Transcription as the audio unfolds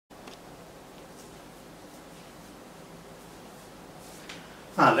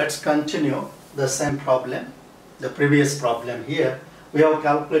Let's continue the same problem, the previous problem here. We have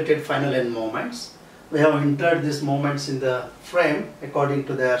calculated final end moments. We have entered these moments in the frame according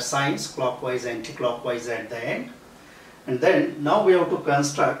to their signs, clockwise, anti-clockwise at the end. And then now we have to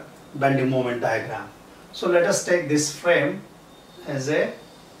construct bending moment diagram. So let us take this frame as a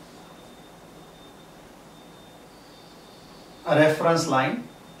reference line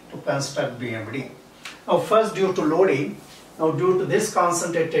to construct BMD. Now first, due to loading, due to this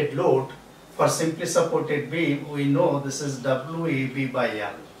concentrated load for simply supported beam, we know this is WAB by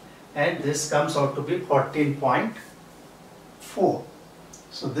L, and this comes out to be 14.4.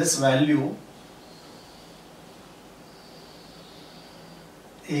 So this value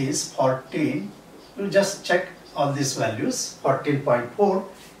is 14. We'll just check all these values. 14.4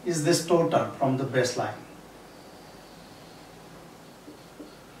 is this total from the baseline.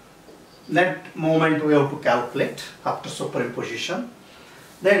 Net moment we have to calculate after superimposition.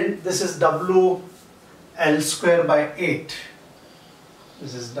 Then this is WL square by 8.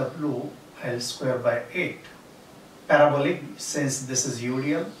 This is WL square by 8. Parabolic, since this is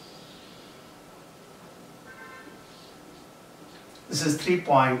UDL. This is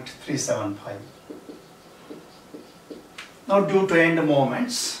 3.375. Now due to end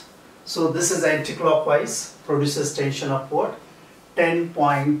moments, so this is anti-clockwise, produces tension upward, 10.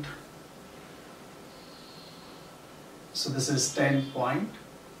 So this is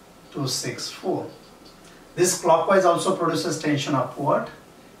 10.264. This clockwise also produces tension upward,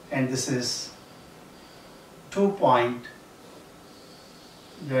 and this is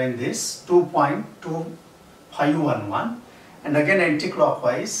 2.2511, and again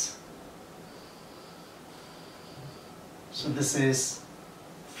anti-clockwise. So this is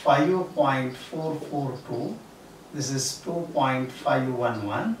 5.442. This is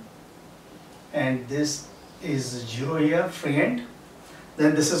 2.511, and this is 0 here, free end.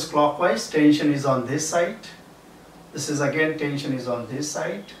 Then this is clockwise, tension is on this side. This is again tension is on this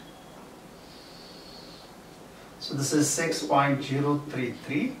side. So this is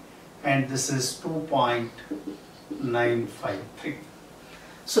 6.033, and this is 2.953.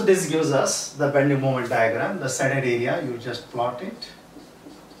 So this gives us the bending moment diagram. The shaded area, you just plot it.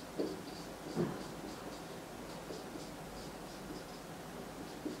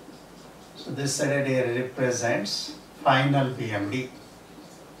 So this shaded area represents final BMD.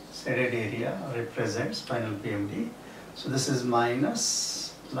 Shaded area represents final BMD. So this is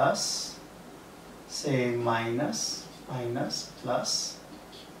minus, plus, say minus, minus, plus,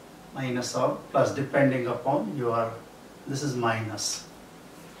 minus or plus, depending upon your, this is minus.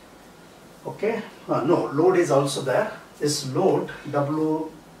 Okay, no, load is also there. This load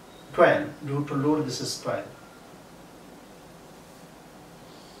W12, due to load this is 12.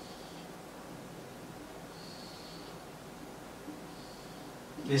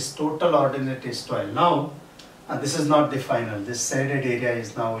 This total ordinate is 12. Now, this is not the final. This shaded area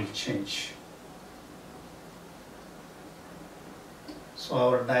is now will change. So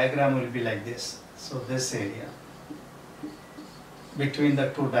our diagram will be like this. So this area between the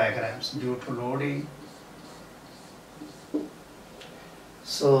two diagrams due to loading.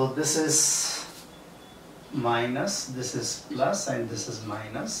 So this is minus, this is plus, and this is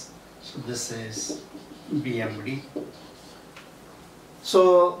minus. So this is BMD.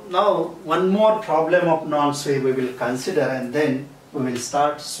 So now one more problem of non-sway we will consider, and then we will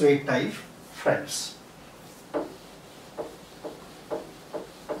start sway type frames.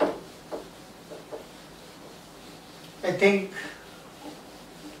 I think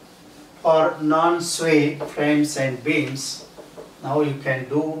for non-sway frames and beams, now you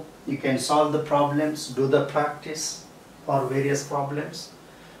can solve the problems, do the practice for various problems.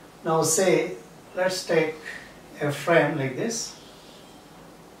 Now say, let's take a frame like this,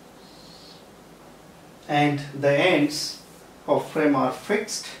 and the ends of frame are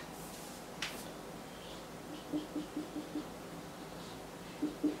fixed.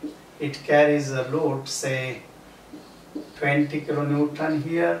 It carries a load, say 20 kilonewton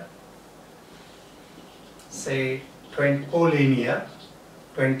here, say 20 collinear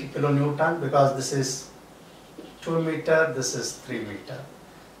 20 kilonewton, because this is 2 meter, this is 3 meter,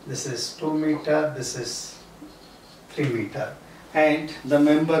 this is 2 meter, this is 3 meter, and the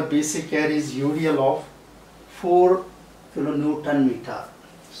member BC carries UDL of 4 kilonewton meter.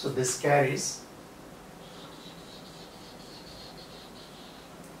 So this carries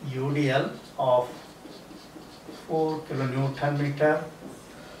UDL of 4 kilonewton meter.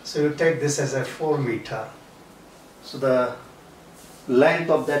 So you take this as a 4 meter. So the length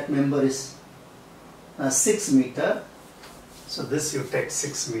of that member is 6 meter. So this you take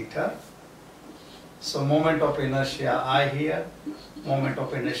 6 meter. So moment of inertia I here, moment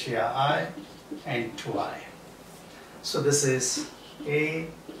of inertia I, and 2I. So this is A,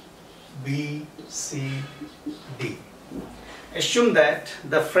 B, C, D. Assume that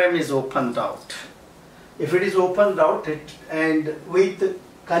the frame is opened out. If it is opened out and with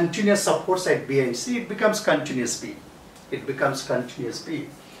continuous supports at B and C, it becomes continuous B. It becomes continuous B.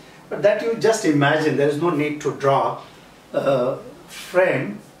 But that you just imagine, there is no need to draw a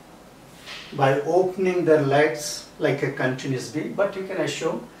frame by opening the legs like a continuous B, but you can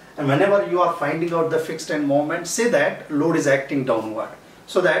assume, and whenever you are finding out the fixed end moment, say that load is acting downward,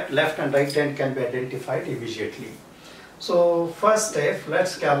 so that left and right hand can be identified immediately. So first step,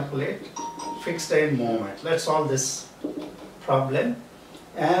 let's calculate fixed end moment. Let's solve this problem.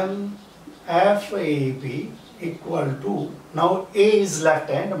 FAB equal to, now A is left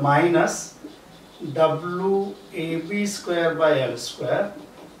hand, minus WAB square by L square,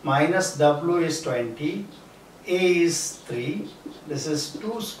 minus W is 20, A is 3, this is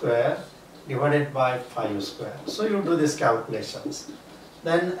 2 square divided by 5 square. So you do these calculations.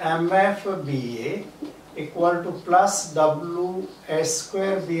 Then MFBA equal to plus WS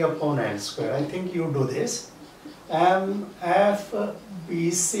square B upon L square. I think you do this. MFBC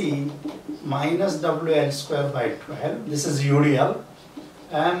minus WL square by 12. This is UDL.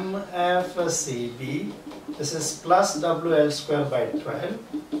 MFCB, this is plus WL square by 12,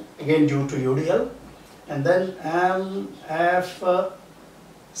 again due to UDL. And then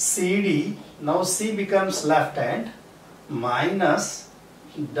MFCD, now C becomes left hand, minus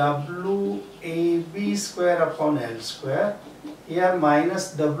WAB square upon L square. Here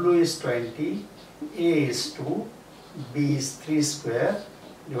minus W is 20, A is 2, B is 3 square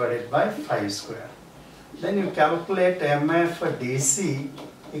divided by 5 square. Then you calculate MFDC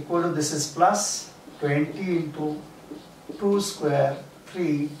equal to, this is plus 20 into 2 square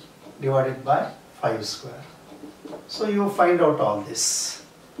 3 divided by 5 square. So you find out all this.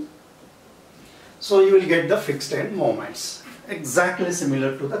 So you will get the fixed end moments, exactly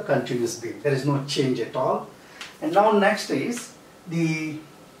similar to the continuous beam. There is no change at all. And now next is the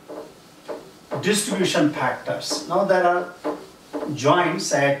distribution factors. Now there are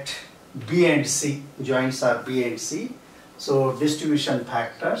joints at B and C. Joints are B and C. So distribution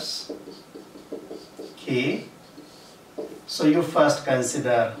factors K. So you first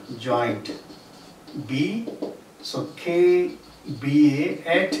consider joint B. So K BA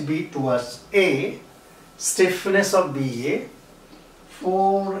at B towards A. Stiffness of BA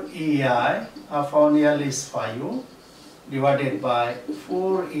 4 EI upon L is 5 divided by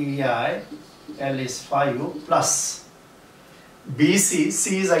 4 EI L is 5 plus BC,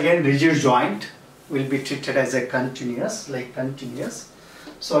 C is again rigid joint, will be treated as a continuous, like continuous.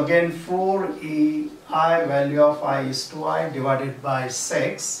 So again 4 EI value of I is 2I divided by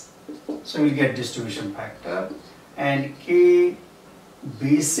 6. So we will get distribution factor, and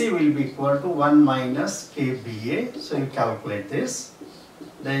KBC will be equal to 1 minus KBA. So you calculate this.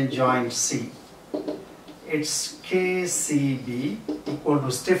 Then joint C, it's KCB equal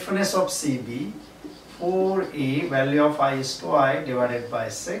to stiffness of CB 4A value of I is 2I divided by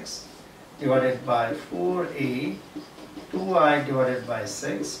 6 divided by 4A 2I divided by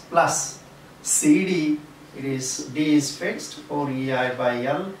 6 plus CD, it is D is fixed, 4EI by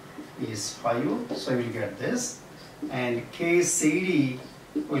L is 5, so we will get this, and KCD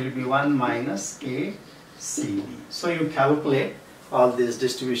will be 1 minus KCD. So you calculate all these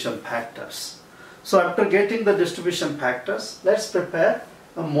distribution factors. So after getting the distribution factors, let's prepare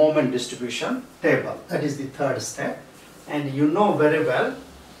a moment distribution table. That is the third step, and you know very well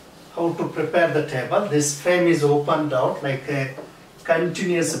how to prepare the table. This frame is opened out like a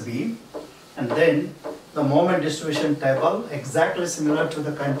continuous beam, and then the moment distribution table, exactly similar to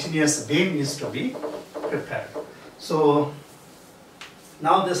the continuous beam, is to be prepared. So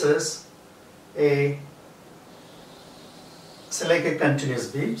now this is like a continuous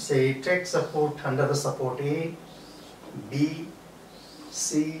beam. Say take support under the support A, B,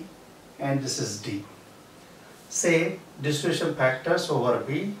 C, and this is D. Say distribution factors over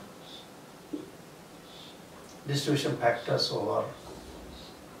B, distribution factors over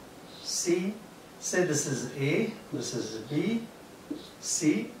C. Say this is A, this is B,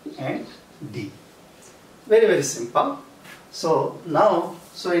 C, and D. Very, very simple. So now,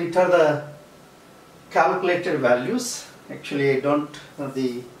 so enter the calculated values. Actually, I don't have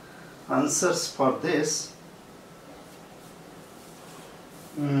the answers for this.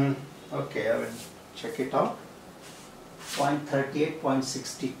 Okay, I will check it out. 0.38,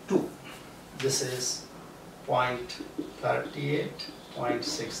 0.62. This is 0.38,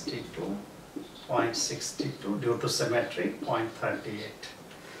 0.62, 0.62 due to symmetry, 0.38.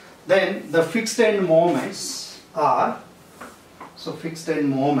 Then the fixed end moments are, so fixed end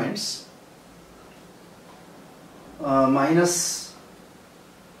moments minus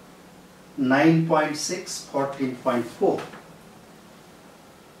 9.6, 14.4.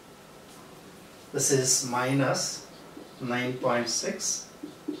 This is minus 9.6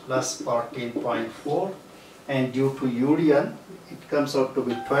 plus 14.4, and due to union it comes out to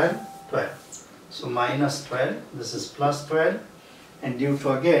be 12. So minus 12, this is plus 12, and due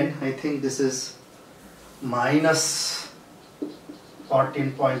to again I think this is minus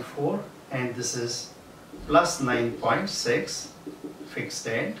 14.4, and this is plus 9.6 fixed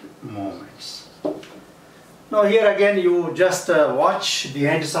end moments. Now here again you just watch the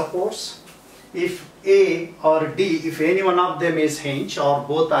end supports. If A or D, if any one of them is hinge or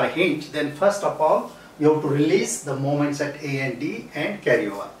both are hinge, then first of all you have to release the moments at A and D and carry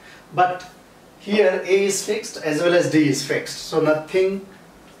over. But here A is fixed as well as D is fixed, so nothing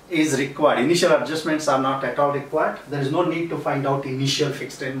is required. Initial adjustments are not at all required. There is no need to find out initial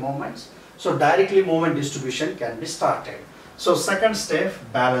fixed end moments. So directly moment distribution can be started. So second step,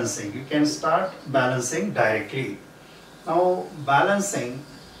 balancing. You can start balancing directly. Now balancing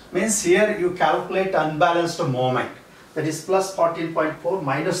means here you calculate unbalanced moment, that is plus 14.4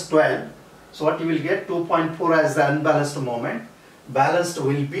 minus 12. So what you will get, 2.4 as the unbalanced moment. Balanced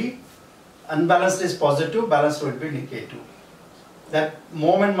will be, unbalanced is positive, balanced will be negative. That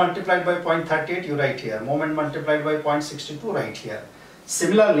moment multiplied by 0.38 you write here, moment multiplied by 0.62 write here.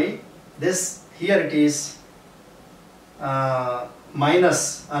 Similarly, this here it is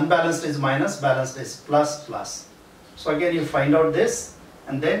minus, unbalanced is minus, balanced is plus. So again you find out this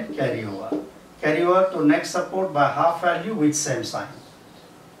and then carry over. Carry over to next support by half value with same sign.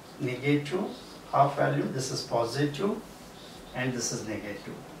 Negative, half value, this is positive and this is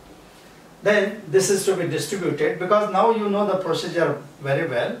negative. Then this is to be distributed, because now you know the procedure very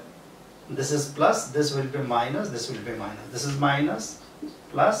well. This is plus, this will be minus, this will be minus. This is minus,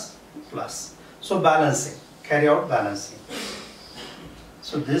 plus, plus. So balancing, carry out balancing.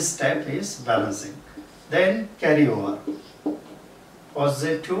 So this step is balancing. Then carry over.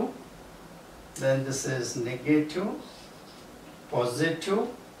 Positive, then this is negative, positive,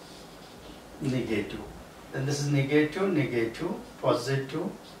 negative. Then this is negative, negative, positive,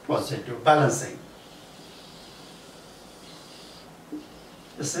 positive, balancing.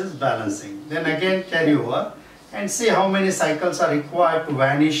 This is balancing. Then again carry over and see how many cycles are required to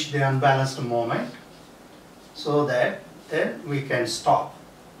vanish the unbalanced moment, so that then we can stop.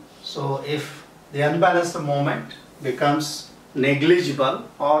 So if the unbalanced moment becomes negligible,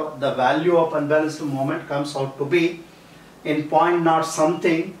 or the value of unbalanced moment comes out to be in point naught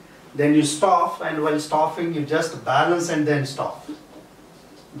something, then you stop, and while stopping you just balance and then stop.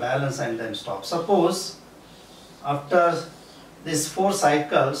 Balance and then stop. Suppose after these 4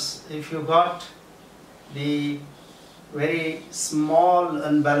 cycles, if you got the very small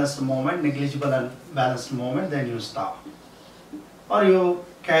unbalanced moment, negligible unbalanced moment, then you stop. Or you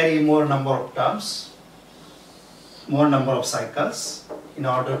carry more number of terms, more number of cycles in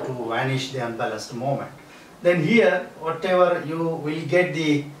order to vanish the unbalanced moment. Then here, whatever you will get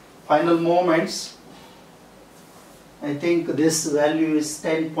the final moments, I think this value is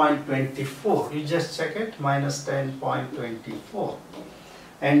 10.24. You just check it, minus 10.24.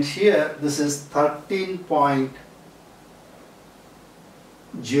 And here this is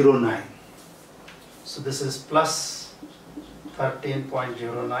 13.09. So this is plus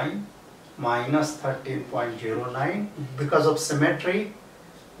 13.09 minus 13.09. Because of symmetry,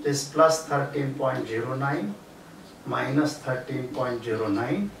 this plus 13.09 minus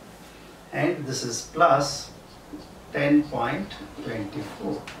 13.09, and this is plus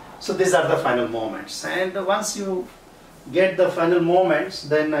 10.24. So these are the final moments, and once you get the final moments,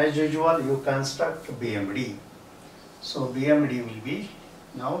 then as usual you construct BMD. So BMD will be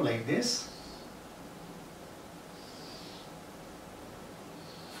now like this.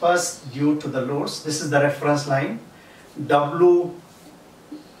 First, due to the loads, this is the reference line, WL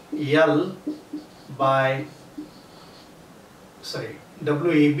by, sorry,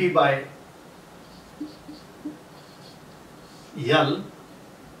 WAB by L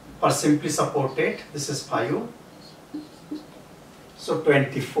per simply supported, this is 5, so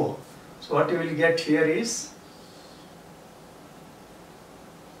 24. So what you will get here is,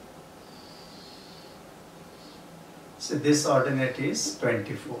 so this ordinate is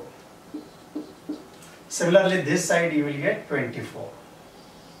 24. Similarly this side you will get 24.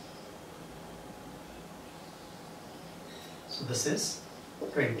 So this is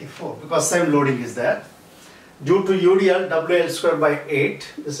 24 because same loading is there. Due to UDL, WL square by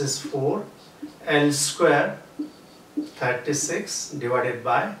 8, this is 4, L square 36 divided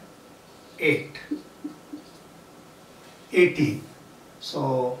by 8, 18.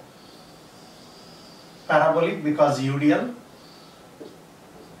 So parabolic because UDL,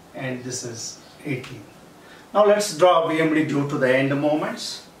 and this is 18. Now let's draw BMD due to the end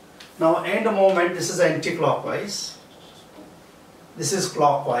moments. Now end moment, this is anti-clockwise, this is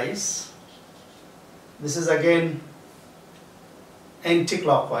clockwise, this is again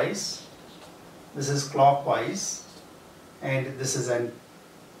anti-clockwise, this is clockwise, and this is an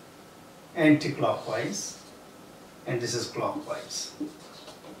anti-clockwise, and this is clockwise.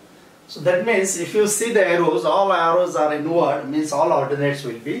 So that means if you see the arrows, all arrows are inward, means all ordinates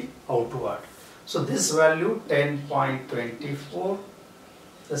will be outward. So this value 10.24,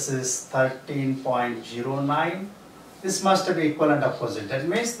 this is 13.09, this must be equal and opposite. That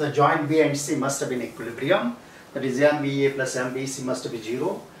means the joint B and C must be in equilibrium. That is MBA plus MBC must be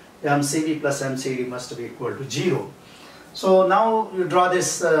 0, MCB plus MCD must be equal to 0. So now you draw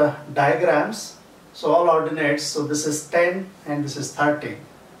this diagrams. So all ordinates, so this is 10 and this is 13.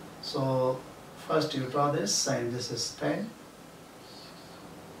 So first you draw this, and this is 10,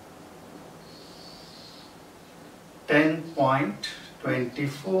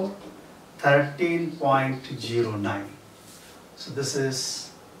 10.24, 13.09. So this is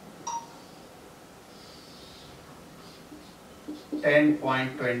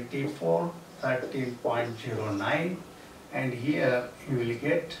 10.24, 13.09, and here you will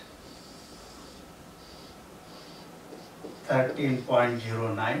get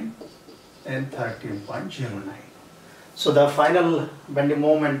 13.09 and 13.09. So the final bending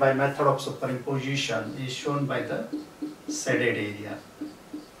moment by method of superimposition is shown by the shaded area.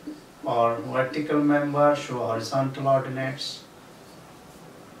 Or vertical member show horizontal ordinates.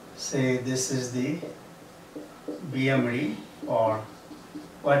 Say this is the BMD for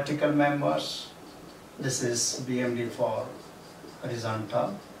vertical members. This is BMD for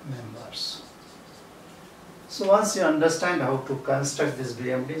horizontal members. So once you understand how to construct these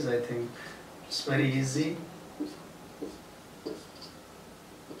BMDs, I think it's very easy.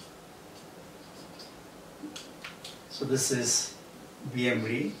 So this is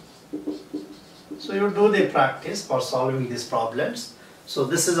BMD. So you do the practice for solving these problems. So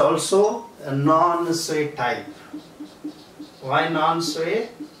this is also a non-sway type. Why non-sway?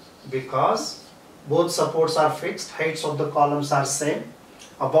 Because both supports are fixed, heights of the columns are same.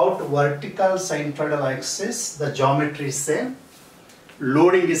 About vertical sinusoidal axis, the geometry is same,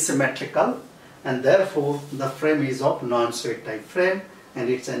 loading is symmetrical, and therefore the frame is of non-sway type frame, and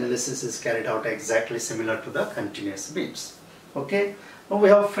its analysis is carried out exactly similar to the continuous beams. Okay, now we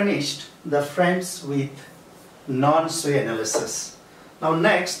have finished the frames with non-sway analysis. Now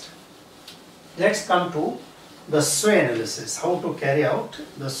next, let's come to the sway analysis, how to carry out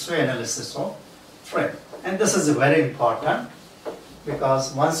the sway analysis of frame. And this is very important,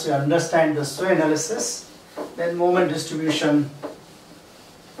 because once you understand the sway analysis, then moment distribution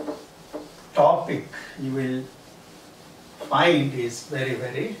topic you will find is very,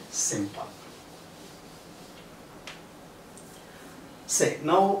 very simple. Say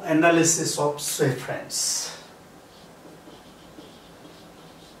now analysis of sway frames.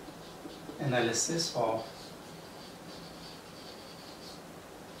 Analysis of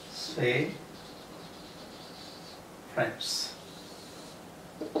sway frames.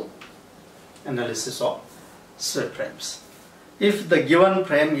 Analysis of sway frames. If the given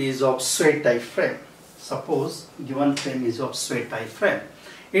frame is of sway type frame, suppose given frame is of sway type frame,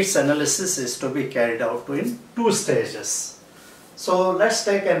 its analysis is to be carried out in 2 stages. So let's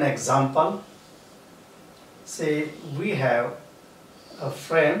take an example. Say we have a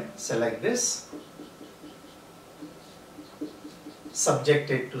frame, say like this,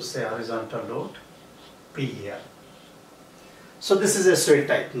 subjected to say horizontal load P here. So this is a sway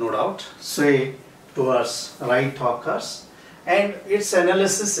type, no doubt, sway towards right occurs, and its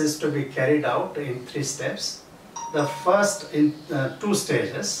analysis is to be carried out in 3 steps. The first in 2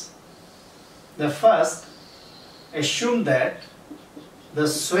 stages. The first, assume that the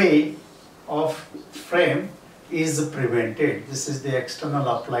sway of frame is prevented. This is the external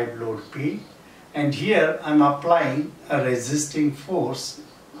applied load P, and here I am applying a resisting force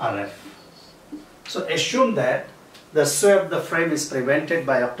RF. So assume that the sway of the frame is prevented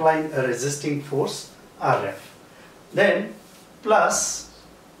by applying a resisting force RF. Then plus,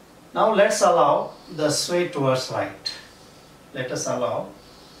 now let's allow the sway towards right. Let us allow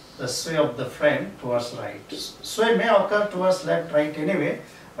the sway of the frame towards right. Sway may occur towards left, right anyway,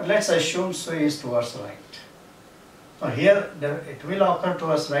 but let's assume sway is towards right. So here it will occur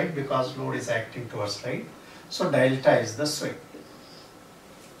towards right because load is acting towards right. So delta is the sway.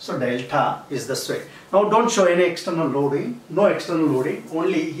 So delta is the sway. Now don't show any external loading, no external loading,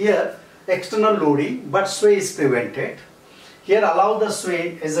 only here external loading, but sway is prevented. Here allow the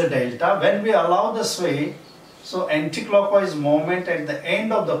sway is a delta. When we allow the sway, so anti-clockwise moment at the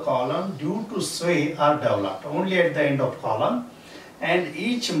end of the column due to sway are developed only at the end of column, and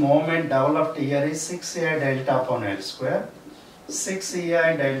each moment developed here is 6 EI delta upon L square, 6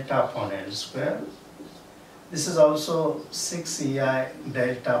 EI delta upon L square. This is also 6 EI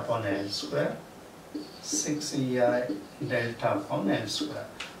delta upon L square, 6 EI delta upon L square.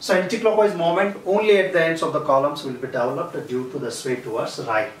 So anti-clockwise moment only at the ends of the columns will be developed due to the sway towards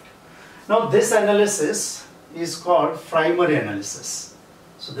right. Now this analysis is called primary analysis.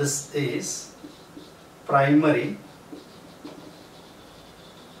 So this is primary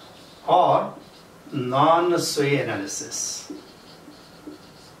or non-sway analysis.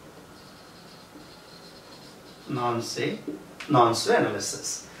 Non-sway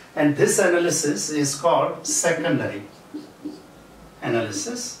analysis. And this analysis is called secondary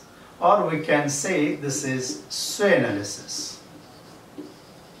analysis, or we can say this is sway analysis.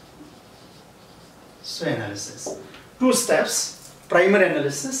 Sway analysis. Two steps, primary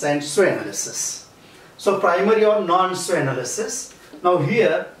analysis and sway analysis. So primary or non-sway analysis. Now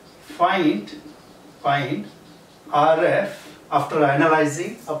here find RF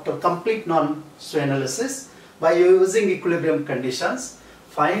after complete non-sway analysis by using equilibrium conditions.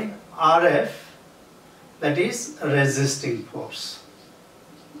 Find RF, that is resisting force.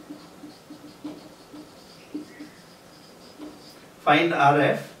 Find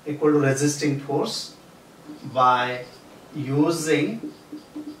RF equal to resisting force by using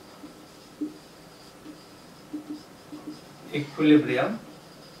equilibrium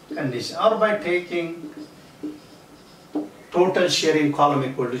condition, or by taking total shearing column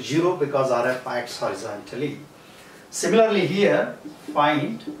equal to 0 because RF acts horizontally. Similarly here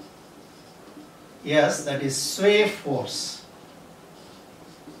find S, that is sway force.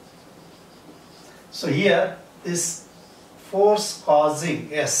 So here this force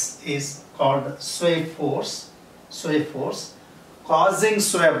causing S is called sway force, causing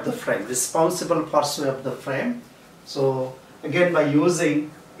sway of the frame, responsible for sway of the frame. So again by using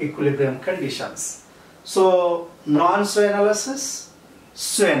equilibrium conditions. So non-sway analysis,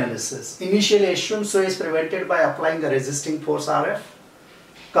 sway analysis. Initially assume sway is prevented by applying the resisting force RF.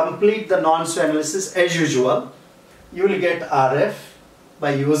 Complete the non-sway analysis as usual. You will get RF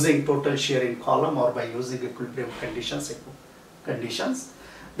by using total shearing column or by using equilibrium conditions.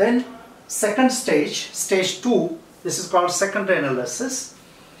 Then second stage 2, this is called secondary analysis.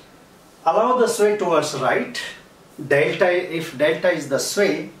 Allow the sway towards right, delta, if delta is the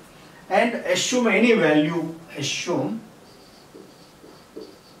sway, and assume any value,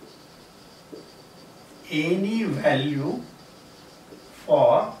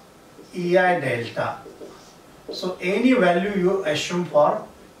 for EI delta. So any value you assume for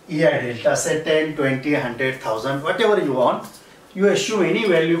EI delta, say 10, 20, 100, 1000, whatever you want, you assume any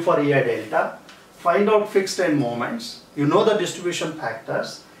value for EI delta, find out fixed end moments, you know the distribution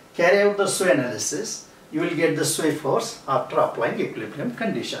factors, carry out the sway analysis, you will get the sway force after applying equilibrium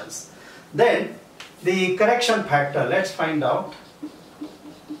conditions. Then the correction factor, let's find out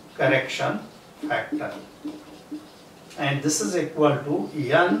correction factor. And this is equal to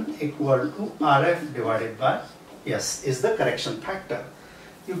N equal to RF divided by S is the correction factor.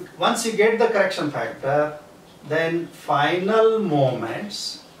 Once you get the correction factor, then final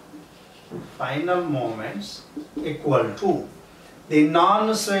moments equal to the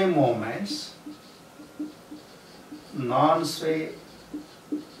non-sway moments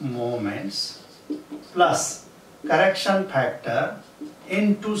plus correction factor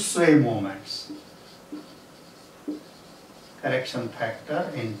into sway moments. Correction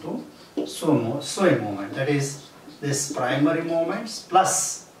factor into sway moment, that is this primary moments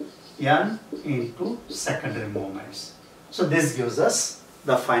plus N into secondary moments. So this gives us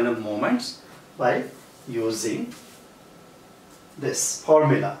the final moments by using this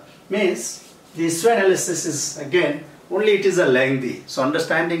formula. Means the sway analysis is, again, only it is a lengthy, so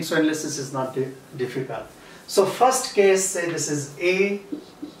understanding sway analysis is not difficult. So first case, say this is A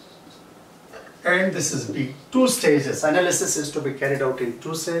and this is B. Two stages. Analysis is to be carried out in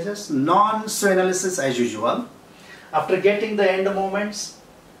two stages. Non-sway analysis as usual. After getting the end moments,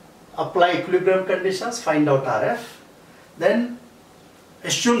 apply equilibrium conditions, find out RF. Then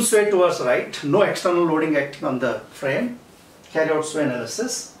assume sway towards right, no external loading acting on the frame. Carry out sway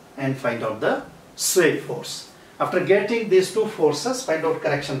analysis and find out the sway force. After getting these two forces, find out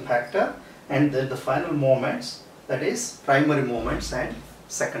correction factor and then the final moments, that is primary moments and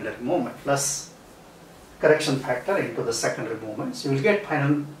secondary moment plus correction factor into the secondary moments. You will get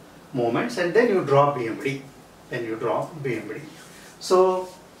final moments and then you draw BMD. So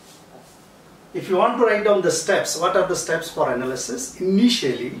if you want to write down the steps, what are the steps for analysis?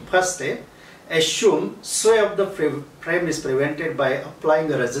 Initially, first step, assume sway of the frame is prevented by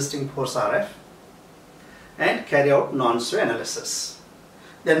applying a resisting force RF and carry out non-sway analysis.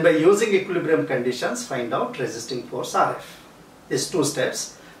 Then by using equilibrium conditions, find out resisting force RF. These two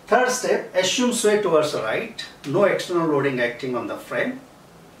steps. Third step, assume sway towards the right, no external loading acting on the frame.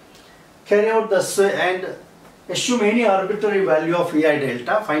 Carry out the sway and assume any arbitrary value of EI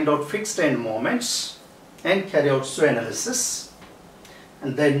delta, find out fixed end moments and carry out sway analysis.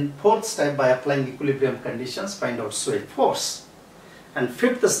 And then fourth step, by applying equilibrium conditions, find out sway force. And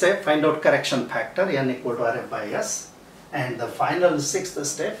fifth step, find out correction factor, N equal to RF by S. And the final sixth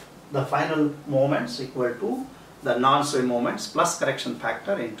step, the final moments equal to the non-sway moments plus correction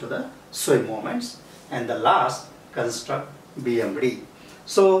factor into the sway moments. And the last, construct BMD.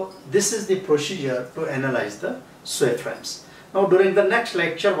 So this is the procedure to analyze the sway frames. Now during the next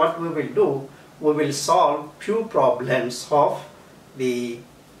lecture, what we will do, we will solve few problems of the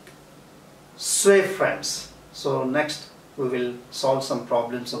sway frames. So next we will solve some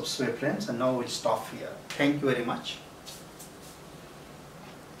problems of sway frames, and now we'll stop here. Thank you very much.